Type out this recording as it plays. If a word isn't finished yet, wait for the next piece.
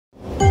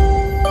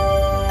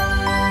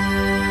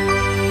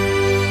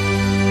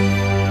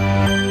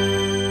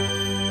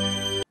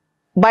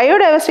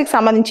బయోడైవర్సిటీకి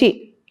సంబంధించి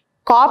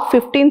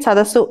COP15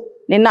 సదస్సు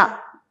నిన్న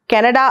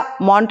కెనడా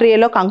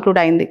మాంట్రియాల్లో కంక్లూడ్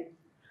అయింది.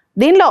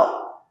 దీనిలో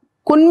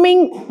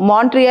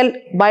కున్మింగ్-మాంట్రియల్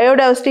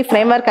బయోడైవర్సిటీ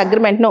ఫ్రేమ్వర్క్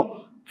అగ్రిమెంట్ను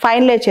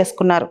ఫైనలైజ్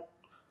చేసుకున్నారు.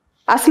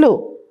 అసలు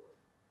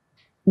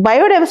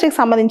బయోడైవర్సిటీకి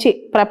సంబంధించి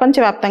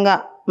ప్రపంచవ్యాప్తంగా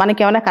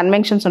మనకేమైనా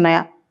కన్వెన్షన్స్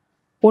ఉన్నాయా?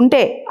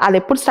 ఉంటే అది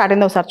ఎప్పుడు స్టార్ట్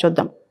అయిందో ఒకసారి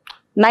చూద్దాం.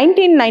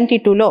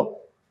 1992లో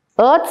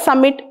ఎర్త్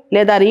సమ్మిట్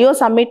లేదా రియో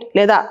సమ్మిట్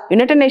లేదా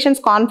United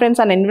nations conference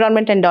on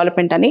environment and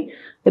development అని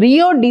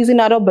రియో డి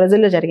జనీరో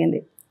బ్రెజిల్లో జరిగింది.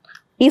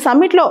 ఈ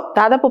సమ్మిట్లో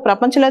దాదాపు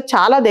ప్రపంచంలో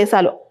చాలా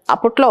దేశాలు,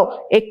 అప్పట్లో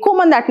ఎక్కువ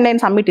మంది అటెండ్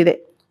అయిన సమ్మిట్ ఇదే.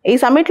 ఈ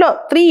సమ్మిట్లో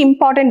 3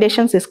 ఇంపార్టెంట్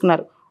డెసిషన్స్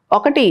తీసుకున్నారు.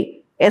 ఒకటి,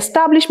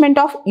 establishment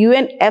of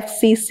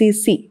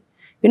UNFCCC,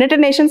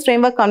 United nations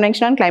framework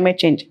convention on climate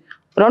change.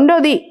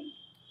 రెండోది,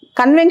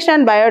 కన్వెన్షన్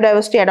ఆన్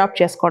బయోడైవర్సిటీ అడాప్ట్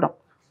చేసుకోవడం.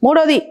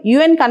 మూడోది,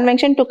 UN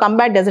convention to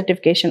combat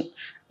desertification.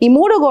 ఈ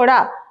 3 కూడా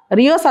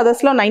రియో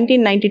సదస్సులో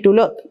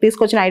 1992లో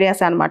తీసుకొచ్చిన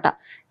ఐడియాస్ అనమాట.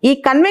 ఈ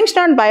కన్వెన్షన్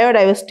ఆన్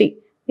బయోడైవర్సిటీ,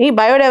 ఈ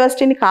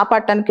బయోడైవర్సిటీని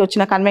కాపాడటానికి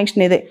వచ్చిన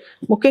కన్వెన్షన్ ఇదే,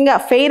 ముఖ్యంగా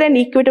fair and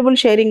equitable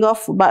sharing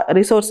of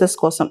resources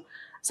కోసం.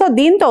 సో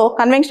దీంతో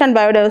కన్వెన్షన్ ఆన్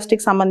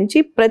బయోడైవర్సిటీకి సంబంధించి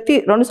ప్రతి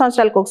 2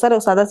 సంవత్సరాలకు ఒకసారి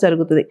ఒక సదస్సు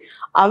జరుగుతుంది.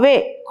 అవే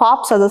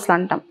COP సదస్సులు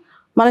అంటాం.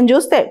 మనం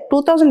చూస్తే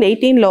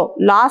 2018లో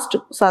లాస్ట్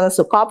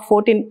సదస్సు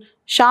COP14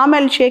 షార్మ్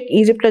ఎల్ షేక్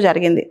ఈజిప్ట్లో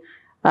జరిగింది.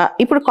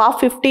 ఇప్పుడు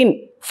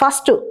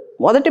COP15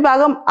 మొదటి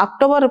భాగం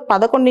అక్టోబర్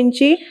 11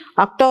 నుంచి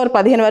అక్టోబర్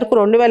 15 వరకు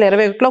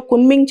 2021లో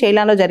కున్మింగ్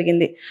చైనాలో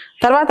జరిగింది.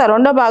 తర్వాత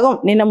రెండో భాగం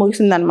నిన్న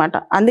ముగిసిందనమాట.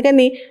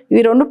 అందుకని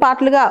ఇవి 2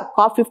 పార్ట్లుగా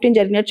COP15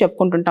 జరిగినట్టు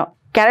చెప్పుకుంటుంటాం.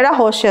 కెనడా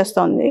హోస్ట్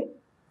చేస్తోంది,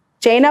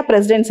 చైనా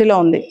ప్రెసిడెన్సీలో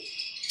ఉంది.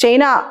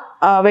 చైనా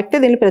వ్యక్తి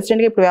దీన్ని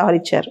ప్రెసిడెంట్గా ఇప్పుడు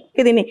వ్యవహరించారు.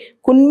 దీన్ని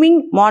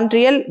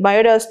కున్మింగ్-మాంట్రియల్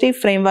బయోడైవర్సిటీ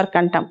ఫ్రేమ్వర్క్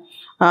అంటాం.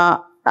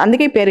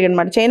 అందుకే పేరు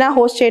అనమాట. చైనా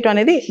హోస్ట్ చేయడం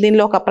అనేది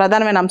దీనిలో ఒక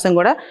ప్రధానమైన అంశం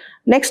కూడా.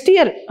 నెక్స్ట్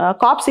ఇయర్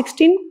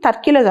COP16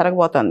 టర్కీలో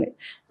జరగబోతోంది.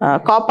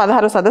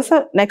 COP16 సదస్సు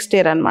నెక్స్ట్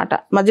ఇయర్ అనమాట.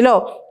 మధ్యలో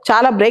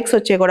చాలా బ్రేక్స్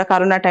వచ్చాయి కూడా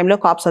కరోనా టైంలో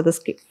COP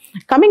సదస్సుకి.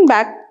 కమింగ్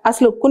బ్యాక్,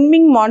 అసలు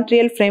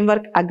కున్మింగ్-మాంట్రియల్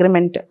ఫ్రేమ్వర్క్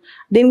అగ్రిమెంట్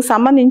దీనికి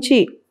సంబంధించి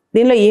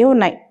దీనిలో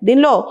ఏమున్నాయి?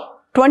 దీనిలో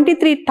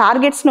 23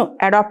 టార్గెట్స్ను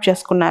అడాప్ట్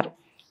చేసుకున్నారు.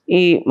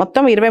 ఈ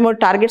మొత్తం 23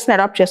 టార్గెట్స్ని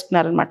అడాప్ట్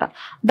చేసుకున్నారనమాట.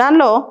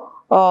 దానిలో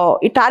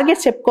ఈ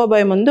టార్గెట్స్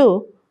చెప్పుకోబోయే ముందు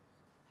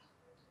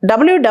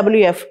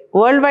WWF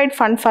world wide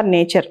fund for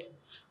nature,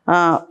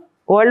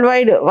 world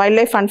wide wild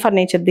life fund for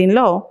nature,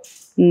 దీనిలో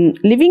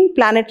లివింగ్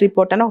ప్లానెట్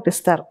రిపోర్ట్ అని ఒకటి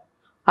ఇస్తారు.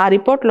 ఆ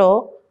రిపోర్ట్లో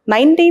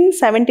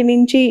 1970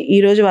 నుంచి ఈ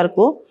రోజు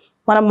వరకు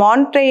మన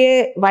మాంట్రియే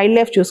వైల్డ్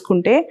లైఫ్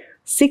చూసుకుంటే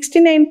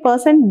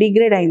 69%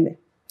 డిగ్రేడ్ అయింది.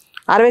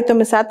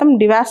 69%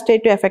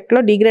 డివాస్టేటివ్ ఎఫెక్ట్లో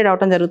డిగ్రేడ్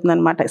అవడం జరుగుతుంది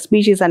అనమాట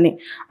స్పీషీస్ అన్ని.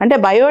 అంటే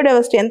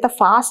బయోడైవర్సిటీ ఎంత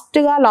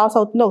ఫాస్ట్గా లాస్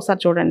అవుతుందో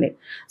ఒకసారి చూడండి.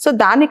 సో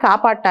దాన్ని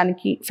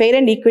కాపాడటానికి fair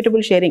and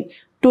equitable sharing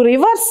to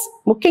reverse,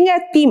 ముఖ్యంగా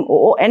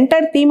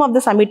entire theme of the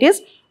summit is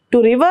to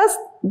reverse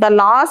the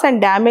loss and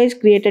damage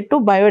created to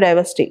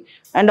biodiversity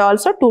and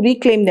also to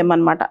reclaim them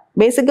అనమాట.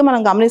 బేసిక్గా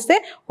మనం గమనిస్తే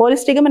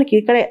హోలిస్టిక్గా మనకి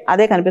ఇక్కడే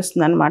అదే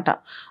కనిపిస్తుంది అనమాట.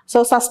 So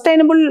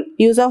sustainable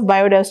use of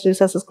biodiversity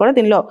resources కూడా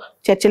దీనిలో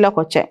చర్చలోకి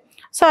వచ్చాయి.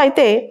 సో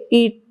అయితే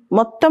ఈ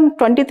మొత్తం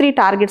 23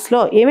 టార్గెట్స్లో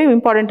ఏమేమి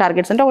ఇంపార్టెంట్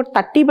టార్గెట్స్ అంటే, ఒకటి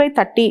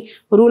 30/30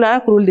 రూల్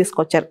అని రూల్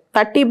తీసుకొచ్చారు.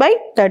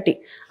 30/30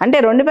 అంటే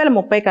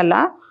 2030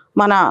 కల్లా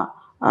మన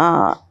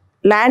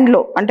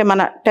ల్యాండ్లో, అంటే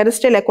మన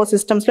టెరెస్ట్రియల్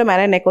ఎకోసిస్టమ్స్లో,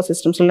 మెరైన్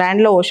ఎకోసిస్టమ్స్లో,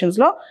 ల్యాండ్లో,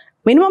 ఓషన్స్లో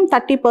మినిమం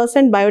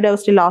 30%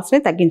 బయోడైవర్సిటీ లాస్ని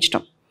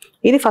తగ్గించడం.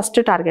 ఇది ఫస్ట్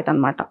టార్గెట్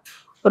అనమాట.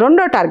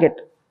 రెండో target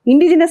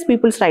indigenous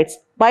peoples rights.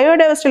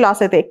 Biodiversity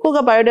loss అయితే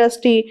ఎక్కువగా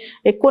బయోడైవర్సిటీ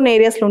ఎక్కువ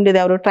ఏరియాస్లో ఉండేది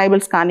ఎవరు?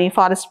 ట్రైబల్స్ కానీ,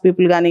 ఫారెస్ట్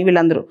పీపుల్ కానీ,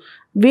 వీళ్ళందరూ.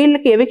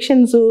 వీళ్ళకి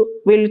ఎవిక్షన్స్,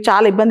 వీళ్ళు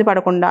చాలా ఇబ్బంది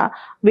పడకుండా,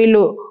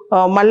 వీళ్ళు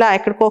మళ్ళీ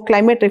ఎక్కడికో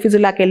క్లైమేట్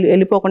రెఫ్యూజీలాకి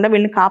వెళ్ళిపోకుండా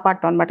వీళ్ళని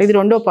కాపాడటం అనమాట. ఇది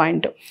రెండో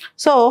పాయింట్.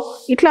 సో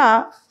ఇట్లా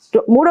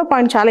మూడో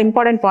పాయింట్ చాలా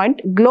important point,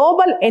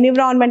 global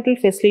environmental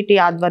facility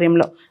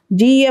ఆధ్వర్యంలో,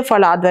 GEF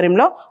వాళ్ళ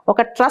ఆధ్వర్యంలో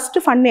ఒక ట్రస్ట్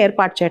ఫండ్ని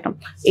ఏర్పాటు చేయటం.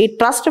 ఈ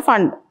ట్రస్ట్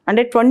ఫండ్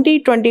అంటే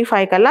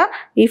 2025 కల్లా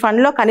ఈ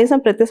ఫండ్లో కనీసం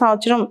ప్రతి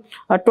సంవత్సరం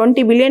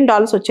 $20 బిలియన్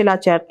వచ్చేలా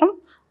చేయటం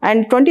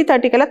అండ్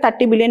 2030 కల్లా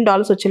 $30 బిలియన్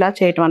వచ్చేలా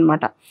చేయటం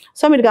అనమాట.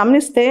 సో మీరు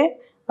గమనిస్తే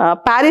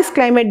ప్యారిస్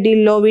క్లైమేట్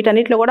డీల్లో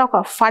వీటన్నిటిలో కూడా ఒక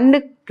ఫండ్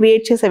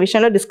క్రియేట్ చేసే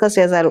విషయంలో డిస్కస్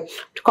చేశారు.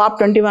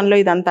 COP21లో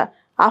ఇదంతా.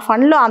 ఆ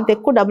ఫండ్లో అంత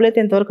ఎక్కువ డబ్బులు అయితే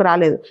ఇంతవరకు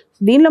రాలేదు.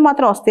 దీనిలో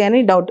మాత్రం వస్తాయని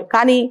డౌట్.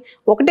 కానీ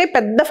ఒకటే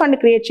పెద్ద ఫండ్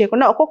క్రియేట్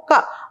చేయకుండా ఒక్కొక్క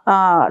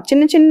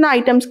చిన్న చిన్న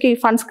ఐటమ్స్కి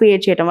ఫండ్స్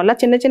క్రియేట్ చేయడం వల్ల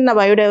చిన్న చిన్న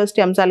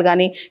బయోడైవర్సిటీ అంశాలు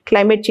కానీ,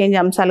 క్లైమేట్ చేంజ్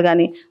అంశాలు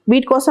కానీ,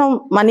 వీటి కోసం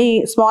మనీ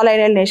స్మాల్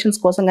ఐలాండ్ నేషన్స్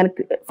కోసం కానీ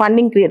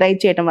ఫండింగ్ రైజ్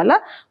చేయడం వల్ల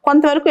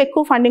కొంతవరకు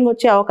ఎక్కువ ఫండింగ్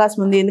వచ్చే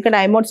అవకాశం ఉంది.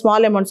 ఎందుకంటే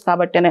స్మాల్ అమౌంట్స్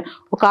కాబట్టి అనే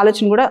ఒక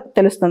ఆలోచన కూడా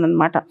తెలుస్తుంది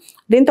అనమాట.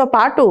 దీంతో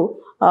పాటు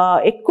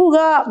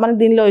ఎక్కువగా మనకు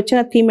దీనిలో వచ్చిన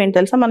థీమ్ ఏంటి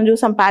తెలుసా? మనం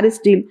చూసాం ప్యారిస్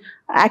డీల్.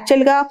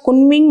 యాక్చువల్గా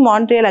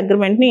కున్మింగ్-మాంట్రియల్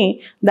అగ్రిమెంట్ని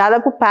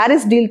దాదాపు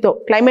ప్యారిస్ డీల్తో,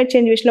 క్లైమేట్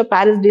చేంజ్ విషయంలో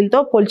ప్యారిస్ డీల్తో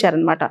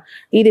పోల్చారనమాట.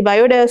 ఇది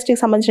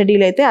బయోడైవర్సిటీకి సంబంధించిన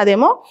డీల్ అయితే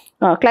అదేమో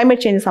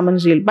క్లైమేట్ చేంజ్కి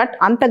సంబంధించిన డీల్. బట్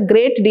అంత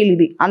గ్రేట్ డీల్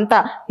ఇది, అంత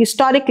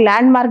హిస్టారిక్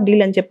ల్యాండ్ మార్క్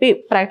డీల్ అని చెప్పి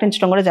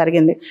ప్రకటించడం కూడా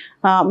జరిగింది.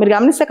 మీరు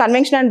గమనిస్తే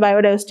convention and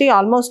biodiversity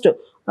almost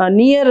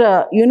near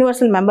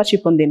universal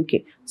membership ఉంది దీనికి.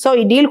 సో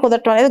ఈ డీల్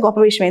కుదరటం అనేది గొప్ప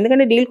విషయం.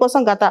 ఎందుకంటే డీల్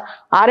కోసం గత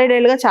 6-7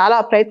 ఏళ్ళుగా చాలా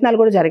ప్రయత్నాలు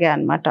కూడా జరిగాయి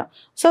అన్నమాట.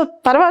 సో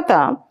తర్వాత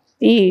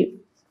ఈ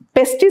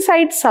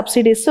పెస్టిసైడ్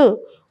సబ్సిడీస్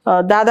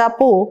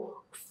దాదాపు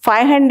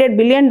 $500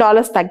 బిలియన్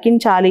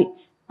తగ్గించాలి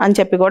అని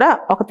చెప్పి కూడా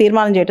ఒక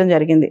తీర్మానం చేయడం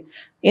జరిగింది.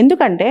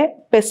 ఎందుకంటే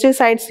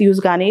పెస్టిసైడ్స్ యూజ్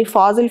కానీ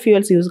ఫాజిల్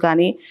ఫ్యూయల్స్ యూజ్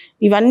కానీ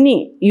ఇవన్నీ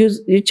యూజ్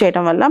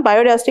చేయడం వల్ల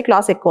బయోడైవర్సిటీ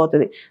లాస్ ఎక్కువ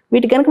అవుతుంది.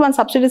 వీటికి కనుక మనం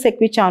సబ్సిడీస్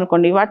ఎక్కువ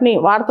ఇచ్చామనుకోండి వాటిని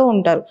వాడుతూ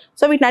ఉంటారు.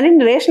 సో వీటిని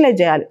అన్నింటిని రేషనలైజ్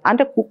చేయాలి.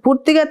 అంటే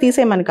పూర్తిగా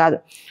తీసేయమని కాదు.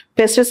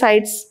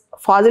 Pesticides,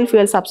 Faasil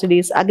fuel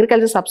subsidies,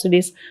 agriculture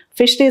subsidies,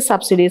 fisheries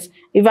subsidies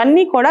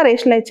ఇవన్నీ కూడా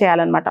రేషనలైజ్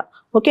చేయాలన్నమాట.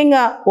 ముఖ్యంగా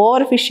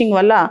ఓవర్ ఫిషింగ్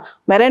వల్ల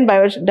మెరైన్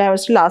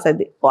బయోడైవర్సిటీ లాస్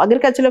అయింది.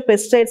 అగ్రికల్చర్లో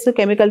పెస్టిసైడ్స్,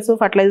 కెమికల్స్,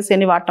 ఫర్టిలైజర్స్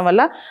అన్ని వాడటం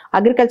వల్ల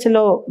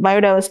అగ్రికల్చర్లో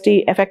బయోడైవర్సిటీ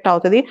ఎఫెక్ట్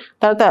అవుతుంది.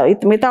 తర్వాత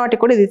మిగతా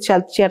వాటికి కూడా ఇది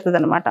చేరుతుంది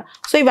అనమాట.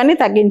 సో ఇవన్నీ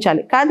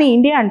తగ్గించాలి. కానీ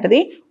ఇండియా అంటది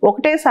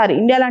ఒకటేసారి,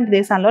 ఇండియా లాంటి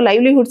దేశాల్లో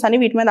లైవ్లీహుడ్స్ అని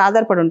వీటి మీద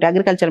ఆధారపడి ఉంటాయి,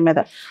 అగ్రికల్చర్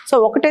మీద. సో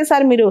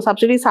ఒకటేసారి మీరు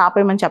సబ్సిడీస్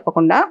ఆపేయమని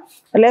చెప్పకుండా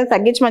లేదా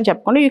తగ్గించమని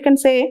చెప్పకుండా you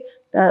can say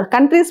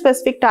country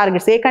specific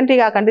targets, A country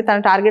ఆ కంట్రీ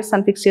తన టార్గెట్స్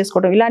అని ఫిక్స్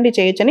చేసుకోవడం ఇలాంటివి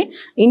చేయొచ్చని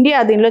ఇండియా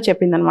దీనిలో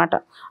చెప్పిందనమాట.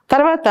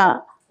 తర్వాత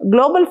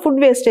గ్లోబల్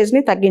ఫుడ్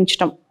వేస్టేజ్ని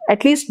తగ్గించడం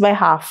at least by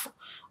half,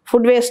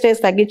 food wastage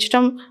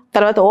తగ్గించడం,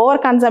 తర్వాత over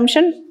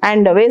consumption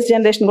and waste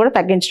generation కూడా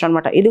తగ్గించడం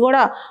అనమాట. ఇది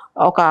కూడా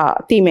ఒక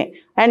థీమే.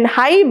 అండ్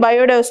హై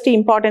బయోడైవర్సిటీ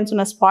ఇంపార్టెన్స్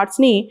ఉన్న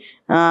స్పాట్స్ని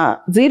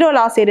జీరో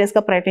లాస్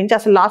ఏరియాస్గా ప్రకటించి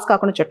అసలు లాస్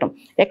కాకుండా చూడటం.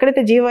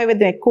 ఎక్కడైతే జీవ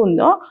వైవిధ్యం ఎక్కువ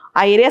ఉందో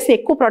ఆ ఏరియాస్ని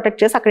ఎక్కువ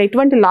ప్రొటెక్ట్ చేసి అక్కడ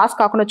ఎటువంటి లాస్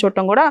కాకుండా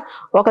చూడటం కూడా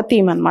ఒక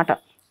థీమ్ అనమాట.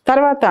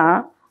 తర్వాత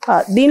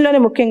దీనిలోనే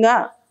ముఖ్యంగా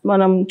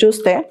మనం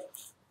చూస్తే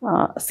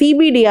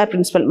CBDR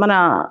ప్రిన్సిపల్, మన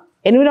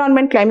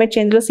environment climate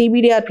చేంజ్లో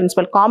CBDR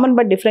principal, common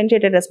but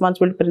differentiated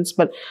responsibility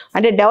principal.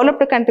 అంటే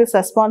డెవలప్డ్ కంట్రీస్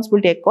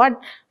రెస్పాన్సిబిలిటీ ఎక్కువ,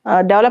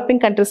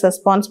 డెవలపింగ్ కంట్రీస్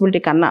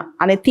రెస్పాన్సిబిలిటీ కన్నా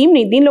అనే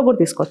థీమ్ని దీనిలో కూడా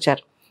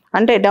తీసుకొచ్చారు.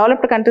 అంటే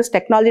డెవలప్డ్ కంట్రీస్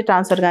టెక్నాలజీ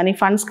ట్రాన్స్ఫర్ కానీ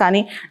ఫండ్స్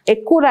కానీ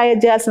ఎక్కువ రైజ్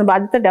చేయాల్సిన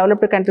బాధ్యత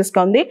డెవలప్డ్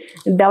కంట్రీస్గా ఉంది,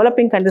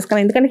 డెవలపింగ్ కంట్రీస్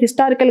కానీ. ఎందుకంటే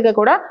హిస్టారికల్గా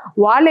కూడా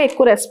వాళ్ళే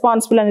ఎక్కువ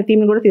రెస్పాన్సిబుల్ అనే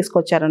థీమ్ని కూడా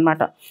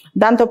తీసుకొచ్చారనమాట.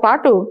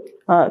 దాంతోపాటు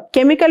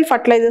కెమికల్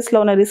ఫర్టిలైజర్స్లో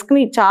ఉన్న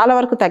రిస్క్ని చాలా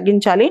వరకు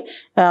తగ్గించాలి,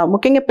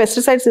 ముఖ్యంగా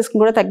పెస్టిసైడ్స్ రిస్క్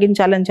కూడా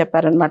తగ్గించాలి అని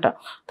చెప్పారనమాట.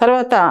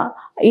 తర్వాత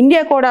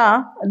ఇండియా కూడా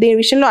దీని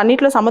విషయంలో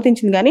అన్నింటిలో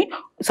సమ్మతించింది. కానీ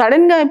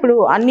సడన్గా ఇప్పుడు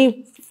అన్ని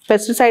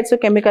పెస్టిసైడ్స్,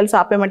 కెమికల్స్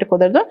ఆపేయమంటే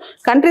కుదరదు,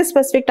 కంట్రీ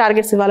స్పెసిఫిక్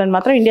టార్గెట్స్ ఇవ్వాలని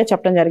మాత్రం ఇండియా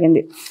చెప్పడం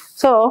జరిగింది.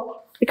 సో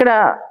ఇక్కడ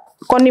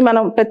కొన్ని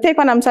మనం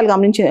ప్రత్యేకమైన అంశాలు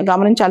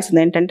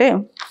గమనించాల్సింది ఏంటంటే,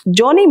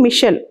 జోనీ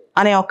మిషెల్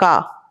అనే ఒక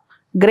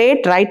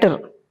great writer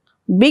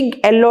big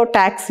yellow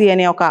taxi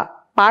అనే ఒక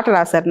పాట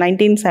రాశారు.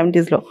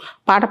 1970s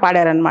పాట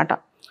పాడారనమాట.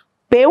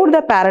 Paved the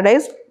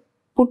Paradise,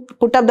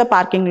 put up the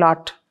parking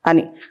lot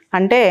అని.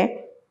 అంటే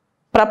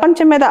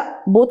ప్రపంచం మీద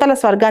భూతల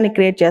స్వర్గాన్ని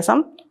క్రియేట్ చేసాం,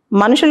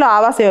 మనుషుల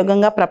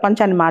ఆవాసయోగంగా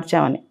ప్రపంచాన్ని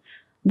మార్చామని.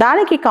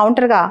 దానికి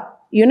కౌంటర్గా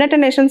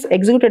యునైటెడ్ నేషన్స్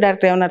ఎగ్జిక్యూటివ్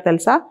డైరెక్టర్ ఏమన్నారు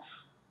తెలుసా?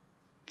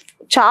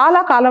 చాలా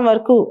కాలం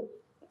వరకు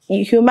ఈ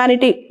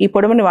హ్యూమానిటీ ఈ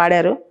పొడవుని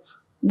వాడారు,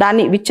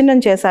 దాన్ని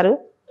విచ్ఛిన్నం చేశారు,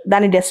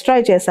 దాన్ని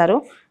డెస్ట్రాయ్ చేశారు,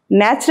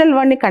 న్యాచురల్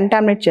వరల్డ్ని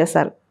కంటామినేట్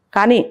చేశారు.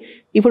 కానీ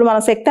ఇప్పుడు మన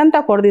శక్తి అంతా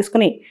కూడా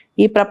తీసుకుని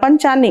ఈ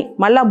ప్రపంచాన్ని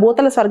మళ్ళా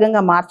భూతల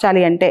స్వర్గంగా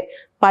మార్చాలి అంటే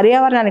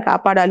పర్యావరణాన్ని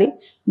కాపాడాలి,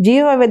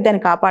 జీవ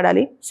వైవిధ్యాన్ని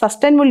కాపాడాలి,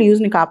 సస్టైనబుల్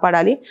యూజ్ని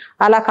కాపాడాలి.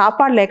 అలా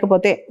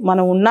కాపాడలేకపోతే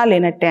మనం ఉన్నా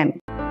లేనట్టే అని.